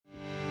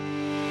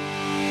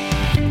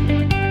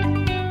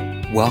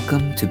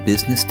Welcome to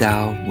Business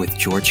Tao with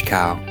George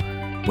Kao,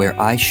 where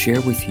I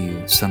share with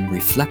you some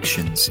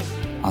reflections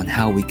on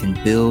how we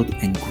can build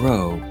and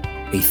grow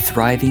a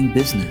thriving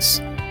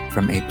business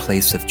from a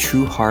place of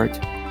true heart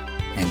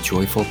and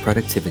joyful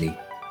productivity.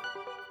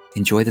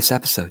 Enjoy this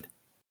episode.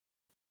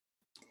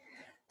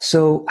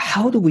 So,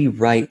 how do we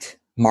write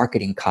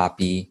marketing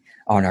copy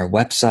on our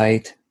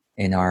website,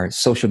 in our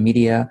social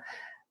media,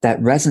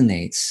 that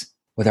resonates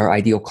with our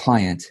ideal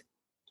client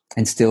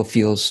and still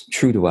feels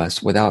true to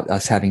us without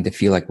us having to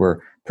feel like we're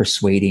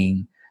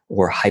persuading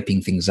or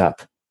hyping things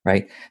up,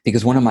 right?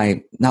 Because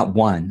not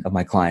one of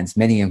my clients,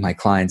 many of my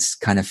clients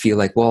kind of feel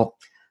like, well,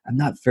 I'm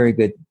not very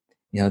good.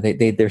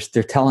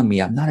 They're telling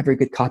me I'm not a very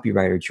good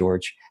copywriter,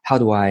 George. How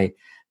do I,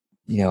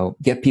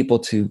 get people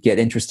to get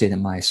interested in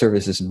my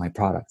services and my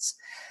products?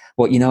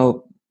 Well,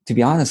 to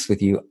be honest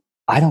with you,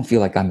 I don't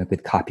feel like I'm a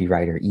good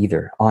copywriter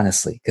either,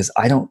 honestly, because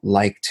I don't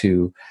like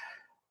to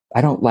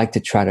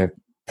try to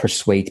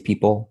persuade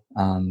people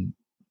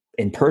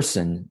in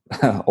person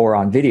or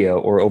on video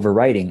or over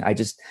writing. I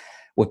just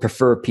would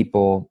prefer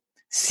people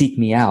seek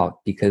me out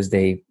because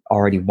they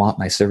already want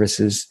my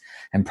services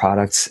and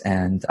products,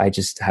 and I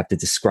just have to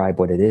describe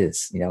what it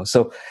is.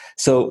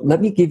 So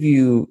let me give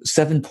you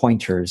 7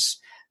 pointers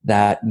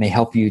that may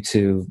help you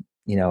to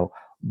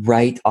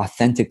write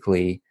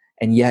authentically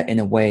and yet in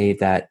a way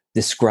that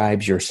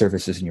describes your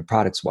services and your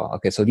products well.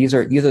 Okay, so these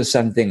are the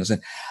 7 things,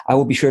 and I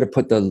will be sure to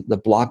put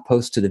the blog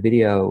post to the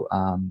video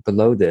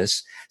below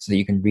this so that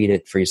you can read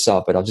it for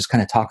yourself. But I'll just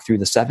kind of talk through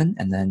the 7,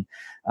 and then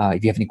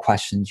if you have any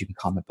questions, you can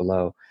comment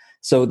below.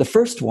 So the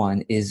first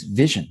one is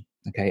vision.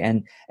 Okay,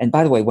 and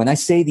by the way, when I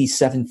say these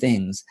 7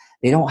 things,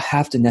 they don't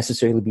have to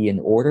necessarily be in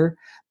order,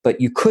 but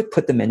you could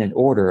put them in an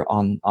order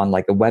on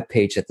like a web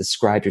page that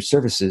describes your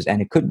services,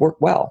 and it could work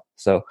well.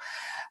 So.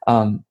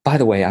 By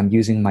the way, I'm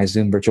using my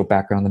Zoom virtual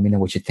background. Let me know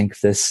what you think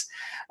of this.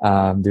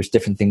 There's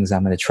different things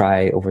I'm going to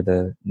try over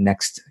the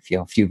next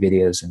few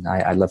videos, and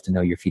I'd love to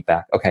know your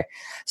feedback. Okay,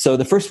 so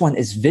the first one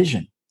is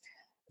vision.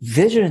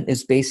 Vision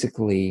is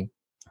basically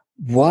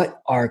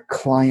what are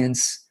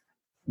clients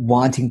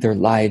wanting their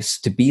lives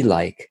to be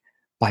like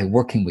by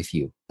working with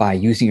you, by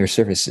using your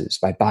services,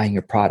 by buying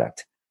your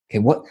product.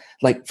 Okay,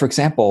 for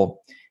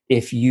example,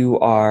 if you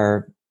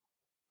are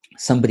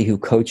somebody who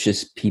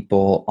coaches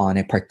people on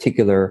a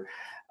particular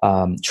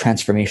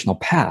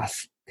transformational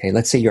path. Okay,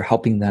 let's say you're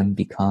helping them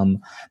become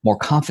more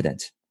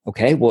confident.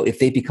 Okay, well, if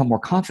they become more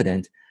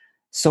confident,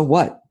 so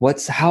what?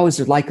 How is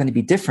their life going to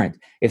be different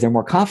if they're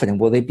more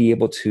confident? Will they be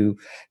able to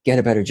get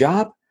a better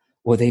job?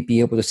 Will they be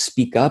able to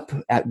speak up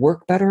at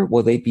work better?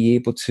 Will they be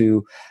able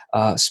to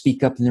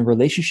speak up in their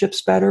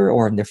relationships better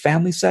or in their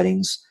family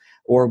settings?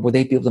 Or will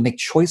they be able to make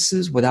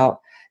choices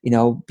without,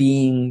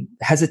 being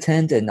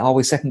hesitant and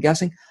always second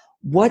guessing?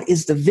 What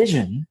is the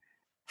vision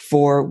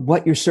for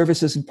what your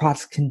services and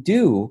products can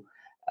do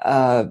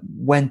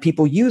when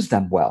people use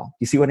them well?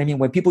 You see what I mean?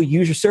 When people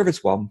use your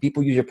service well, when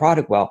people use your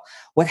product well,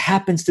 what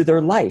happens to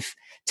their life?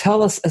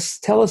 Tell us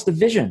the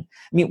vision.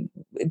 I mean,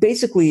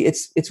 basically,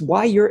 it's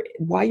why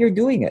you're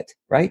doing it,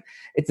 right?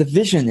 The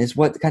vision is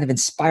what kind of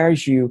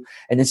inspires you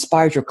and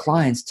inspires your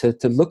clients to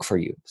look for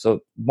you.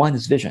 So one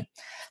is vision.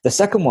 The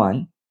second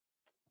one,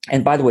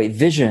 and by the way,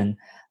 vision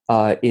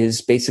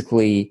is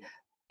basically,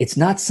 it's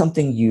not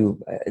something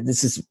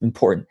this is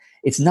important.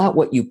 It's not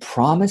what you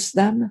promise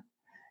them.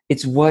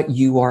 It's what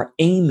you are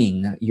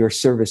aiming your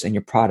service and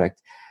your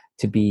product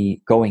to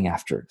be going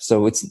after.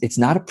 So it's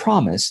not a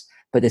promise,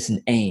 but it's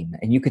an aim.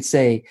 And you could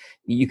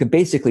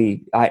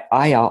basically,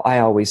 I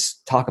always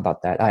talk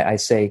about that. I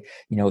say,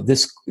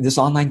 this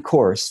online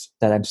course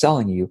that I'm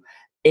selling you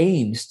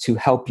aims to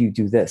help you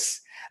do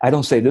this. I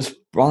don't say this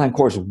online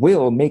course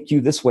will make you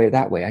this way or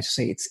that way. I just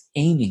say it's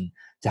aiming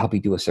to help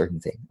you do a certain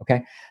thing.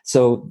 Okay.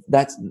 So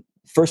that's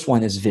first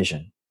one is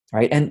vision,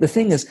 right? And the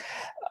thing is,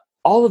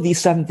 all of these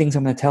 7 things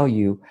I'm going to tell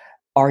you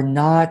are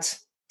not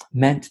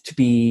meant to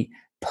be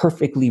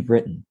perfectly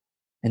written.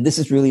 And this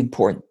is really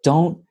important.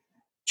 Don't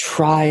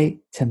try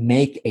to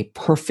make a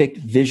perfect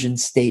vision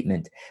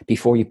statement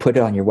before you put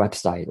it on your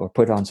website or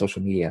put it on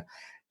social media.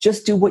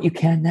 Just do what you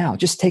can now.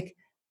 Just take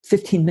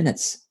 15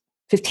 minutes.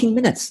 15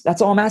 minutes.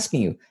 That's all I'm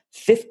asking you.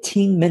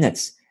 15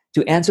 minutes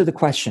to answer the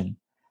question,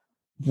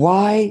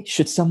 why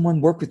should someone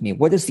work with me?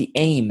 What is the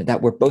aim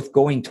that we're both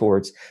going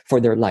towards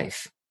for their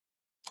life?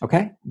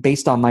 Okay?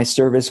 Based on my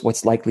service,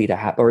 what's likely to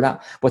happen, or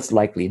not what's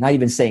likely, not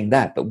even saying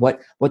that, but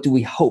what do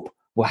we hope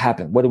will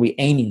happen? What are we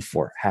aiming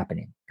for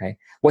happening? Okay?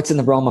 What's in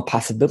the realm of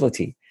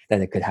possibility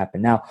that it could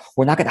happen? Now,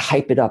 we're not going to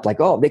hype it up like,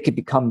 oh, they could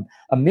become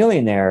a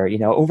millionaire,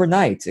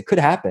 overnight. It could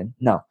happen.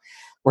 No.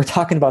 We're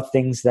talking about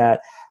things that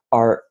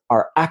are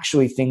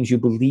actually things you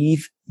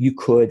believe you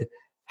could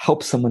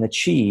help someone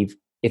achieve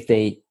if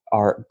they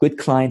are good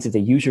clients, if they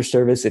use your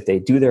service, if they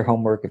do their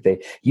homework, if they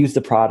use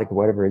the product,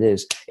 whatever it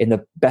is. In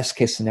the best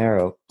case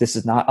scenario, this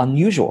is not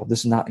unusual. This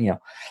is not,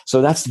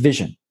 so that's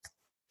vision.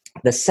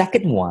 The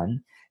second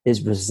one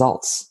is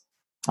results.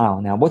 Oh,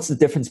 now what's the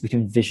difference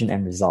between vision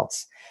and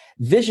results?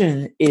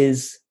 Vision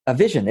is a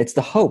vision. It's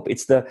the hope.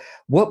 It's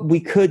what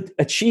we could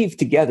achieve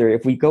together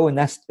if we go in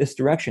this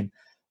direction.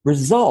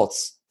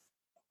 Results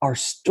are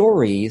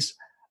stories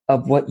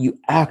of what you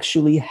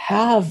actually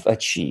have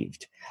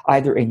achieved,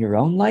 either in your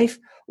own life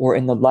or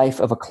in the life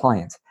of a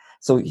client.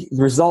 So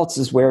results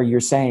is where you're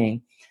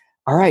saying,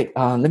 all right,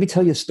 let me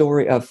tell you a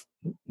story of,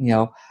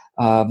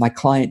 my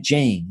client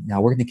Jane.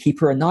 Now we're going to keep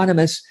her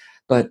anonymous,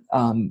 but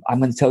I'm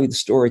going to tell you the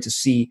story to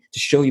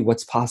show you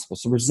what's possible.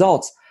 So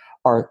results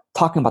are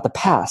talking about the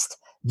past.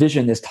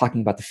 Vision is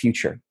talking about the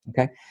future.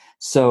 Okay.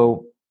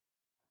 So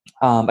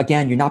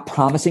again, you're not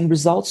promising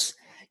results.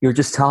 You're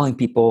just telling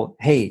people,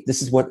 hey,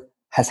 this is what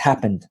has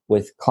happened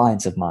with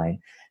clients of mine.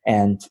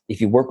 And if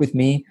you work with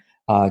me,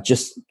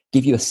 just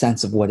give you a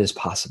sense of what is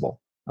possible.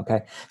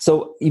 Okay.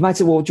 So you might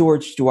say, well,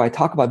 George, do I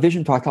talk about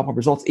vision? Do I talk about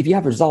results? If you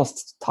have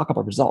results, talk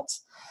about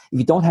results. If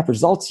you don't have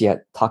results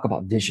yet, talk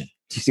about vision.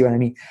 Do you see what I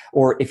mean?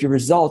 Or if your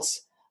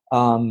results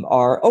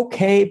are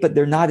okay, but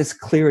they're not as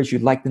clear as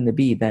you'd like them to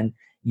be, then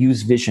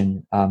use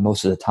vision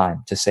most of the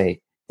time to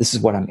say, this is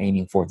what I'm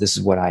aiming for. This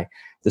is what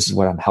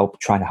I'm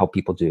trying to help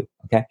people do.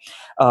 Okay.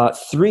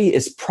 3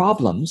 is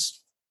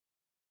problems.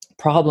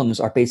 Problems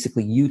are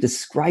basically you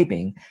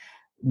describing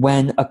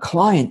when a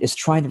client is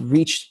trying to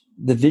reach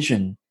the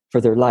vision for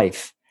their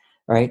life,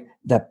 right?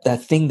 That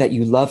thing that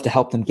you love to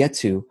help them get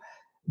to,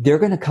 they're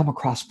going to come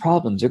across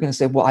problems. They're going to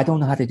say, well, I don't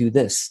know how to do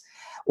this,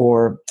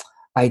 or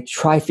I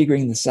try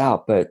figuring this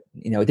out, but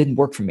it didn't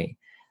work for me.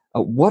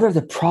 What are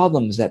the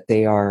problems that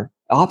they are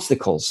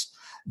obstacles,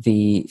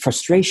 the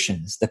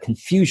frustrations, the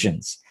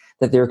confusions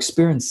that they're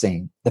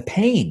experiencing, the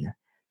pain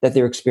that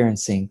they're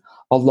experiencing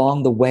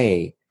along the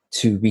way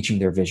to reaching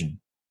their vision,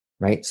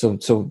 right? So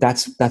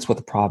that's what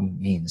the problem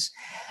means.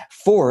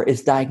 4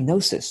 is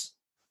diagnosis.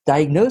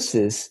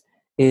 Diagnosis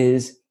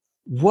is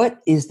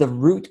what is the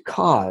root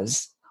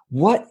cause?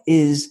 What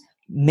is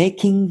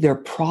making their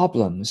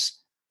problems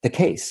the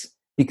case?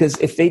 Because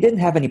if they didn't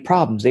have any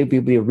problems, they'd be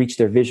able to reach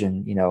their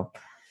vision,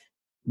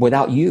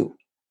 without you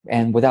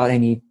and without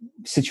any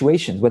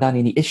situations, without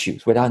any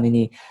issues, without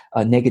any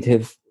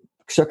negative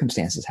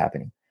circumstances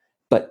happening.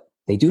 But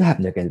they do have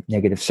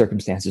negative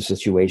circumstances,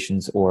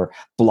 situations, or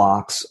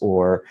blocks,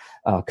 or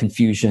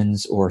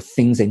confusions, or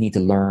things they need to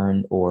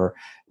learn, or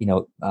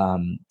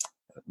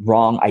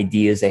wrong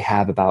ideas they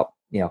have about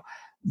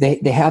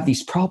they have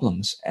these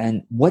problems,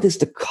 and what is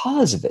the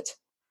cause of it,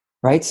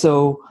 right?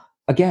 So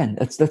again,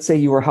 let's say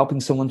you are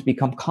helping someone to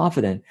become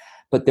confident,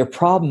 but their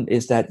problem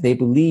is that they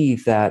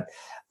believe that,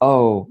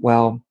 oh,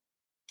 well,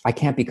 I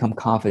can't become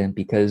confident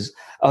because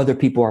other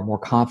people are more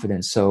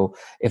confident. So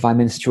if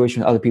I'm in a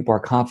situation where other people are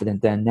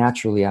confident, then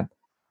naturally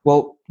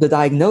the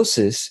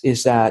diagnosis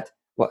is that,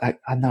 well,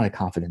 I'm not a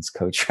confidence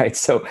coach, right?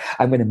 So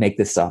I'm going to make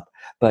this up,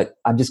 but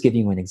I'm just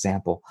giving you an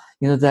example.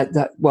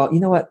 Well, you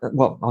know what?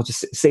 Well, I'll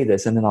just say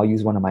this and then I'll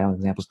use one of my own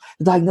examples.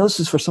 The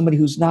diagnosis for somebody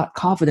who's not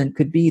confident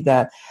could be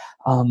that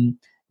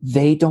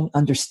they don't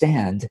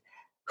understand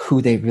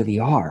who they really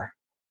are.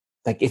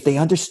 Like if they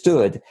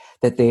understood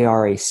that they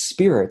are a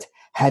spirit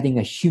having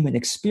a human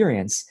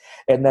experience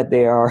and that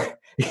they are,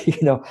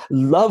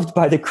 loved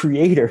by the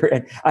creator.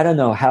 And I don't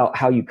know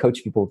how you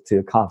coach people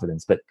to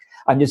confidence, but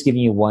I'm just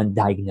giving you one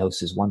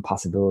diagnosis, one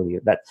possibility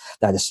that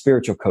a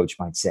spiritual coach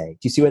might say. Do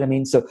you see what I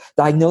mean? So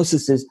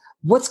diagnosis is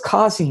what's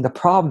causing the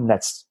problem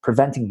that's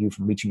preventing you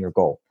from reaching your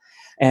goal.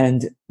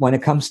 And when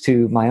it comes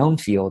to my own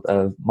field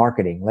of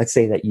marketing, let's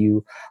say that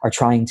you are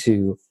trying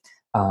to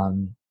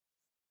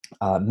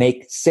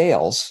make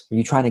sales,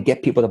 you're trying to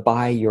get people to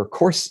buy your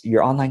course,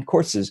 your online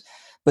courses,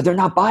 but they're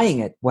not buying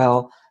it.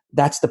 Well,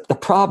 that's the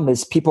problem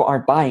is people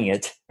aren't buying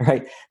it,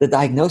 right? The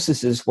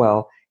diagnosis is,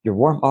 well, your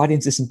warm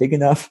audience isn't big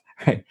enough,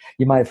 right?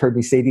 You might have heard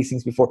me say these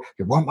things before.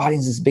 Your warm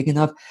audience is big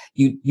enough.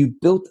 You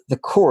built the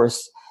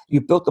course,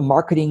 you built the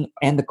marketing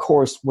and the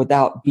course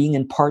without being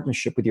in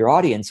partnership with your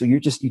audience. So you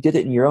did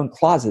it in your own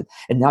closet,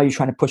 and now you're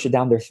trying to push it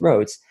down their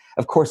throats.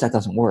 Of course, that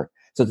doesn't work.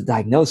 So the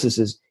diagnosis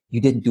is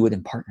you didn't do it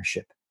in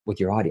partnership with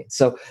your audience.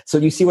 So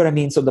you see what I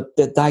mean? So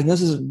the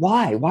diagnosis is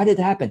why? Why did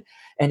it happen?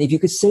 And if you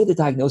could say the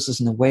diagnosis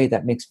in a way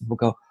that makes people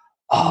go,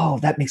 oh,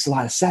 that makes a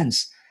lot of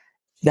sense.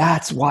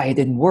 That's why it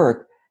didn't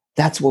work.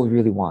 That's what we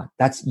really want.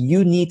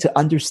 You need to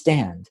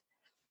understand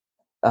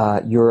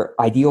your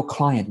ideal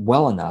client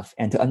well enough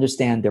and to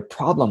understand their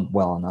problem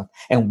well enough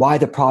and why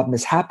the problem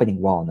is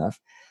happening well enough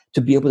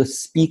to be able to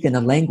speak in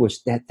a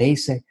language that they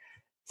say,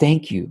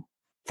 thank you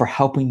for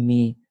helping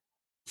me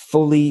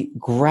fully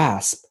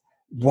grasp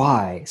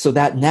why. So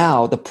that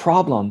now the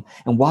problem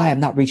and why I'm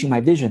not reaching my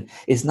vision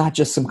is not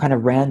just some kind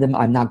of random,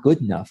 I'm not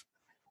good enough.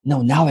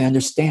 No, now I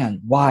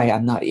understand why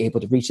I'm not able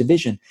to reach the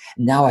vision.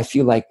 Now I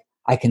feel like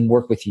I can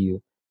work with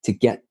you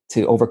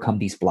to overcome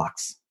these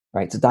blocks,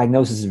 right? So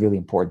diagnosis is really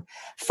important.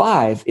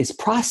 5 is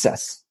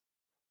process.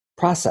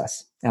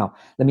 Now,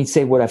 let me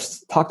say what I've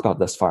talked about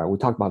thus far. We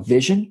talked about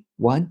vision,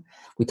 1.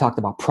 We talked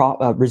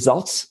about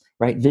results,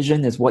 right?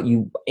 Vision is what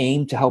you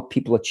aim to help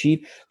people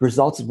achieve.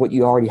 Results is what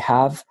you already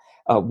have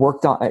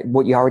worked on,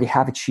 what you already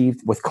have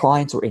achieved with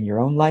clients or in your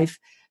own life.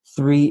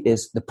 3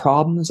 is the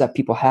problems that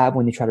people have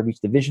when they try to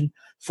reach the vision.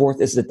 4th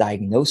is the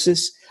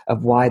diagnosis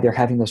of why they're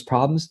having those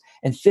problems.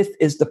 And 5th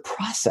is the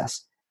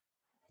process.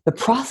 The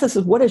process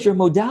of what is your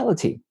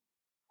modality?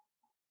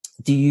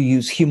 Do you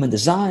use human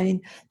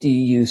design? Do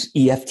you use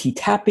EFT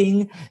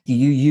tapping? Do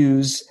you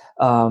use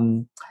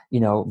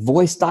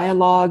voice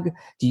dialogue?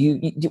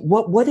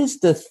 What is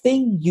the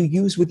thing you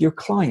use with your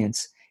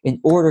clients in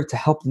order to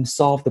help them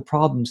solve the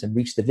problems and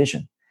reach the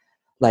vision?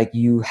 Like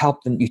you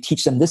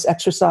teach them this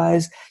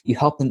exercise, you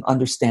help them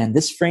understand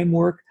this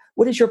framework.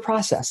 What is your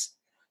process?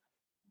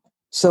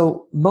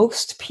 So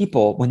most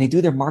people, when they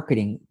do their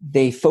marketing,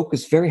 they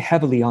focus very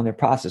heavily on their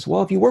process.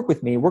 Well, if you work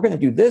with me, we're going to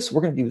do this,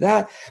 we're going to do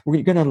that,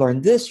 we're going to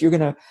learn this, we're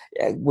going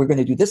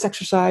to do this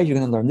exercise, you're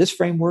going to learn this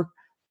framework.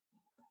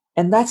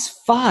 And that's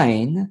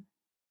fine,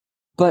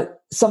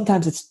 but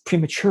sometimes it's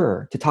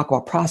premature to talk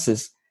about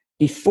process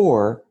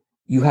before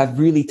you have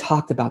really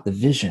talked about the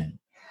vision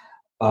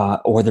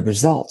or the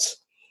results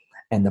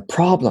and the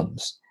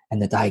problems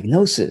and the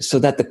diagnosis, so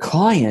that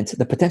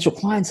the potential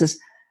client says,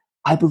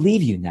 I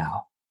believe you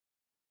now.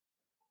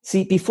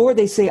 See, before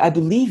they say, I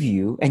believe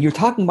you, and you're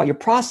talking about your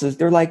process,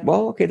 they're like,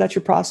 well, okay, that's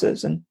your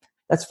process, and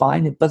that's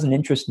fine. It doesn't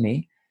interest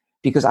me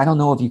because I don't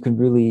know if you can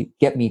really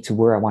get me to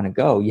where I want to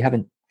go. You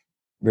haven't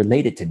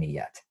related to me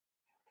yet.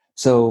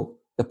 So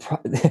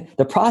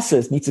the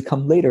process needs to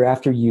come later,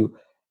 after you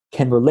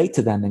can relate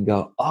to them and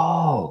go,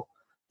 oh,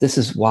 this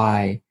is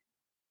why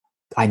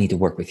I need to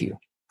work with you.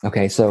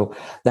 Okay, so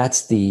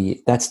that's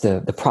the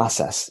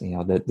process,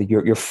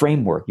 your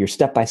framework, your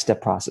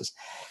step-by-step process.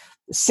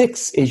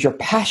 6 is your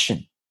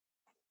passion.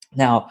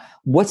 Now,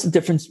 what's the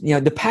difference?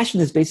 The passion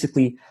is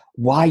basically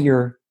why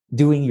you're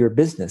doing your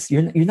business.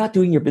 You're not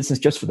doing your business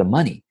just for the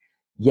money.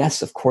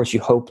 Yes, of course, you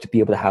hope to be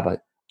able to have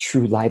a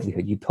true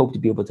livelihood. You hope to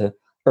be able to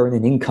earn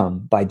an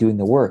income by doing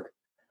the work.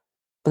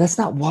 But that's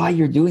not why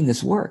you're doing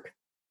this work.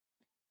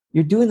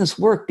 You're doing this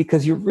work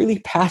because you're really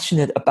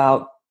passionate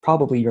about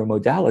probably your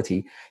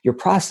modality, your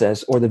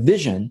process, or the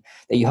vision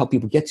that you help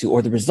people get to,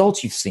 or the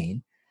results you've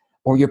seen,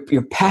 or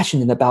you're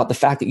passionate about the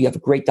fact that you have a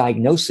great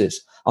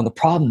diagnosis on the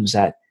problems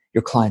that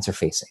your clients are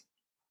facing.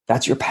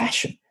 That's your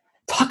passion.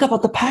 Talk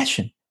about the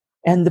passion.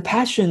 And the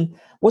passion,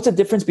 what's the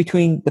difference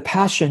between the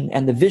passion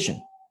and the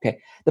vision? Okay.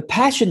 The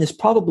passion is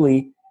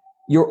probably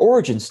your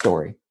origin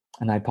story.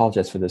 And I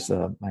apologize for this,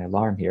 my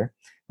alarm here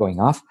going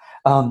off.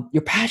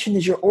 Your passion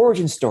is your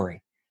origin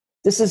story.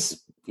 This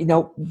is,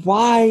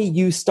 why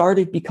you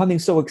started becoming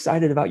so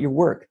excited about your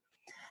work.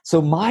 So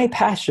my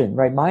passion,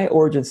 right, my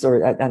origin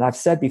story, and I've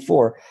said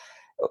before,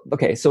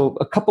 okay, so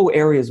a couple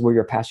areas where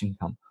your passion can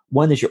come.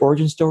 One is your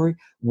origin story.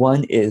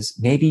 One is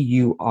maybe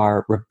you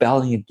are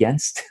rebelling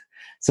against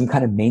some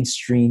kind of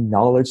mainstream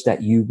knowledge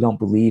that you don't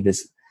believe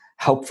is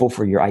helpful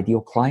for your ideal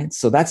clients.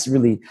 So that's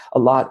really a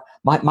lot.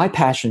 My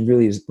passion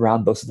really is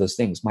around both of those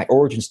things. My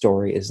origin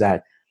story is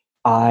that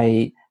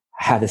I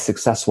had a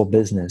successful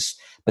business,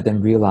 but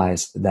then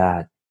realized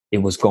that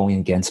it was going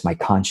against my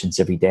conscience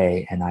every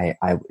day. And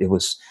it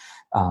was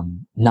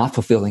not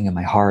fulfilling in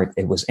my heart.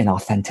 It was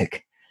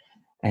inauthentic.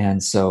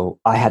 And so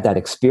I had that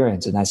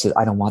experience, and I said,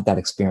 I don't want that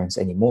experience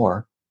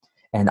anymore.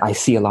 And I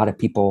see a lot of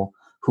people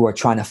who are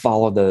trying to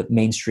follow the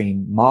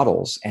mainstream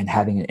models and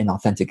having an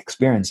inauthentic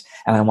experience.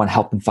 And I want to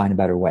help them find a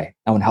better way.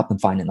 I want to help them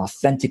find an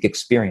authentic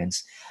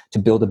experience to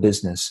build a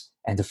business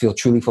and to feel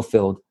truly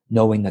fulfilled,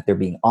 knowing that they're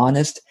being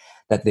honest,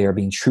 that they are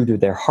being true to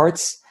their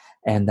hearts,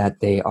 and that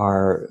they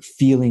are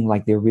feeling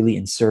like they're really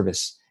in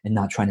service and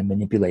not trying to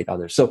manipulate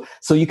others.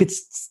 So you could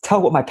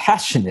tell what my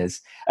passion is.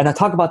 And I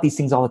talk about these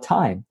things all the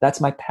time. That's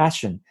my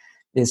passion,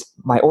 is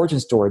my origin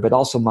story, but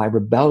also my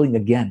rebelling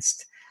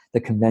against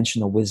the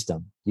conventional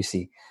wisdom, you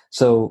see.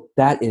 So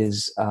that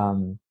is,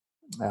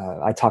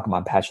 I talk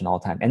about passion all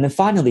the time. And then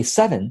finally,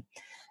 7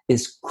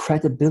 is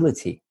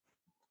credibility.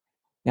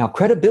 Now,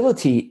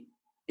 credibility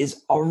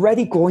is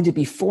already going to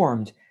be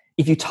formed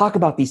if you talk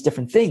about these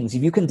different things.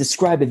 If you can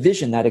describe a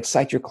vision that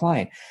excites your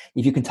client,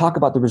 if you can talk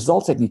about the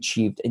results that you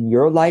achieved in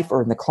your life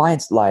or in the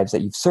client's lives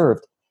that you've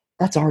served,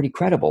 that's already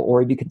credible.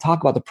 Or if you can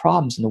talk about the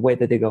problems in the way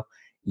that they go,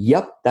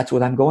 yep, that's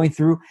what I'm going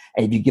through.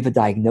 And if you give a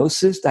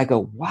diagnosis, I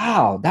go,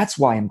 wow, that's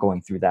why I'm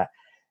going through that.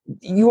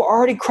 You're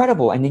already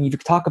credible. And then you can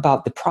talk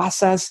about the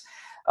process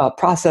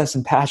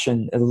and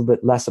passion, a little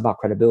bit less about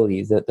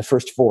credibility. The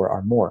first 4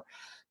 are more.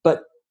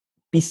 But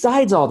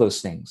besides all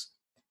those things,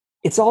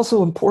 it's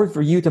also important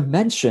for you to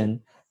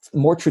mention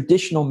more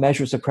traditional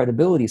measures of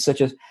credibility, such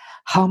as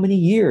how many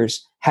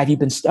years have you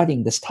been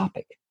studying this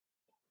topic?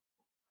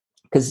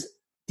 Because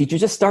did you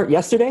just start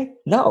yesterday?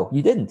 No,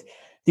 you didn't.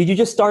 Did you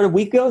just start a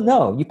week ago?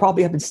 No, you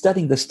probably have been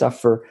studying this stuff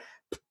for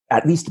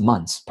at least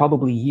months,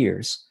 probably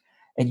years.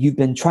 And you've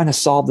been trying to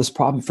solve this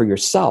problem for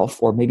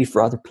yourself or maybe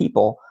for other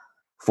people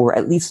for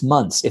at least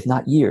months, if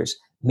not years.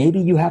 Maybe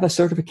you have a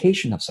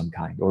certification of some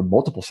kind or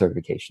multiple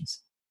certifications.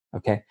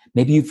 Okay.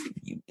 Maybe you've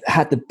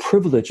had the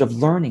privilege of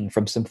learning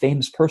from some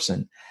famous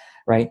person,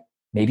 right?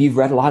 Maybe you've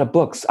read a lot of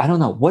books. I don't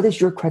know. What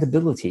is your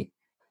credibility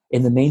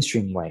in the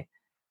mainstream way?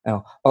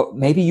 Or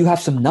maybe you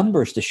have some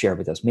numbers to share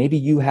with us. Maybe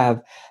you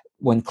have,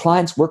 when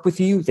clients work with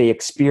you, they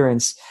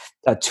experience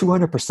a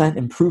 200%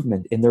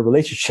 improvement in their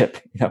relationship,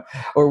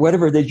 or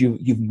whatever it is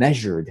you've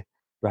measured,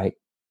 right?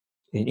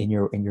 In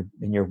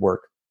your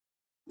work.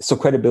 So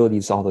credibility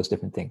is all those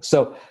different things.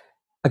 So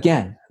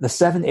Again, the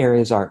 7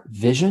 areas are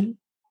vision.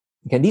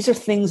 Again, these are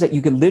things that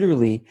you could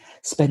literally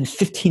spend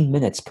 15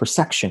 minutes per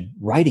section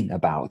writing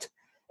about.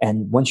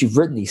 And once you've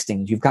written these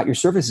things, you've got your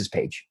services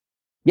page.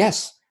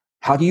 Yes.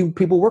 How do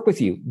people work with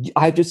you?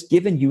 I've just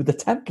given you the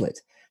template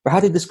for how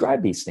to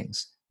describe these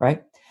things,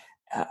 right?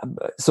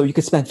 So you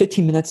could spend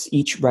 15 minutes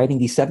each writing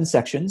these 7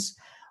 sections,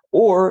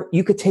 or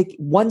you could take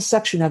one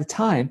section at a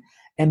time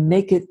and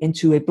make it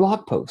into a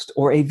blog post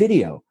or a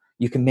video.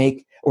 You can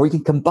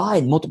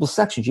combine multiple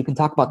sections. You can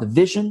talk about the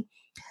vision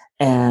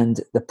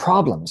and the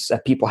problems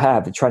that people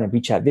have in trying to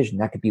reach that vision.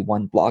 That could be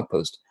one blog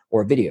post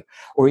or a video.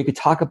 Or you could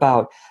talk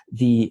about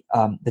the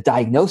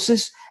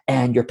diagnosis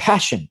and your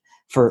passion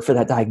for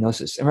that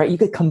diagnosis. And right, you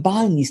could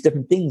combine these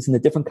different things in the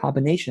different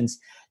combinations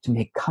to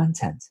make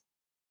content.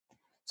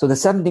 So the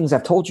 7 things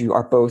I've told you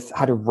are both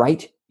how to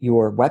write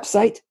your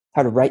website,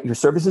 how to write your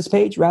services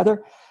page,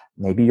 rather,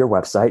 maybe your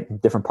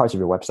website, different parts of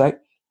your website,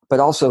 but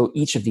also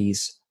each of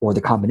these, or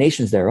the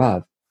combinations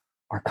thereof,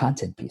 are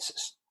content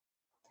pieces.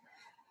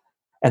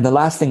 And the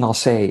last thing I'll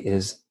say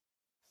is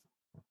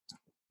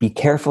be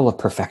careful of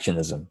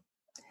perfectionism.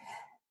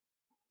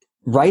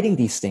 Writing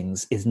these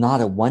things is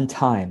not a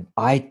one-time,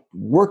 I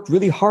worked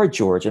really hard,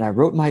 George, and I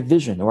wrote my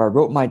vision or I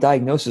wrote my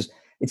diagnosis.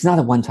 It's not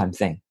a one-time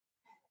thing.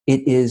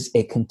 It is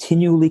a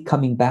continually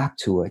coming back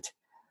to it,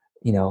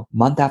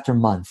 month after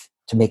month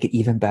to make it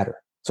even better.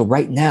 So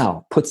right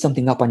now, put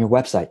something up on your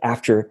website.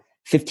 After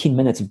 15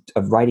 minutes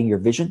of writing your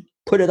vision,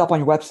 put it up on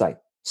your website.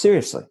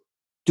 Seriously,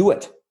 do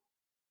it.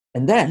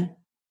 And then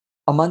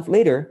a month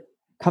later,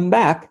 come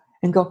back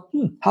and go,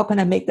 how can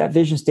I make that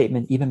vision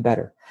statement even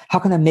better? How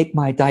can I make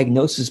my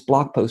diagnosis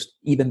blog post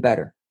even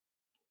better?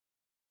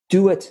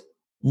 Do it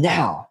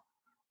now.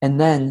 And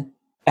then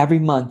every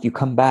month you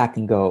come back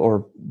and go,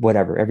 or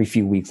whatever, every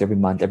few weeks, every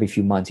month, every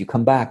few months, you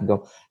come back and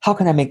go, how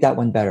can I make that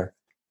one better?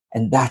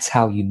 And that's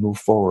how you move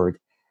forward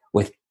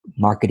with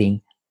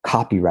marketing,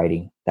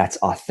 copywriting. That's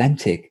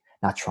authentic,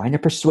 not trying to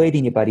persuade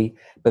anybody,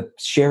 but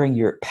sharing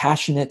your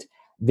passionate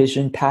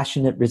vision,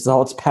 passionate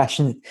results,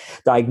 passionate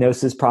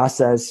diagnosis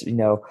process,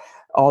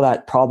 all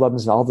that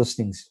problems and all those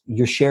things.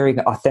 You're sharing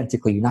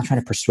authentically. You're not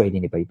trying to persuade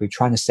anybody, but you're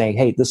trying to say,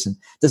 hey, listen,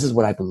 this is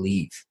what I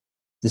believe.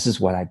 This is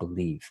what I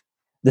believe.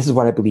 This is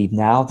what I believe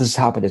now. This is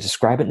how I'm going to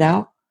describe it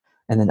now.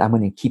 And then I'm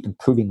going to keep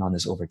improving on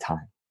this over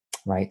time,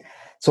 right?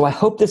 So I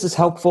hope this is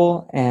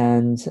helpful.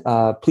 And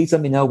please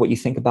let me know what you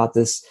think about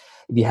this.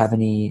 If you have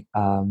any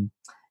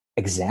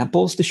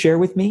examples to share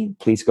with me,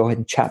 please go ahead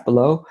and chat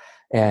below.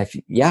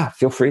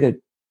 Feel free to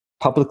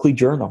publicly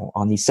journal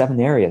on these 7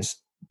 areas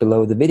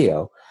below the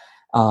video.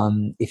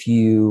 If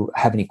you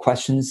have any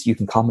questions, you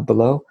can comment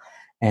below.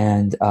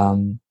 And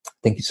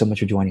thank you so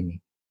much for joining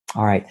me.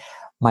 All right.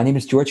 My name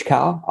is George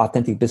Kao,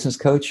 Authentic Business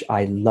Coach.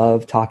 I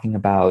love talking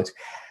about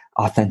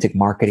authentic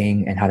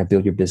marketing and how to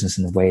build your business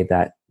in a way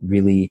that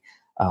really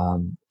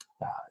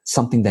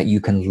something that you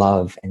can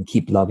love and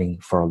keep loving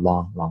for a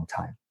long, long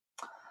time.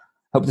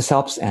 Hope this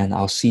helps, and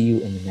I'll see you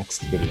in the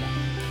next video.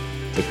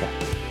 Take care.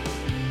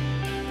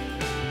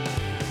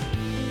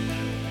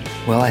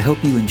 Well, I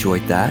hope you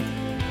enjoyed that.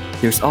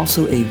 There's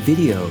also a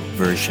video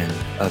version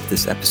of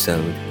this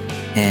episode,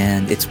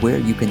 and it's where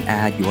you can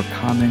add your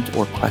comment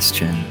or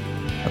question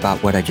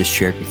about what I just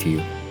shared with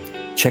you.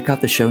 Check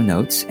out the show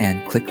notes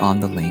and click on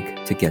the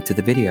link to get to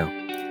the video.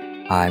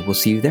 I will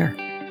see you there.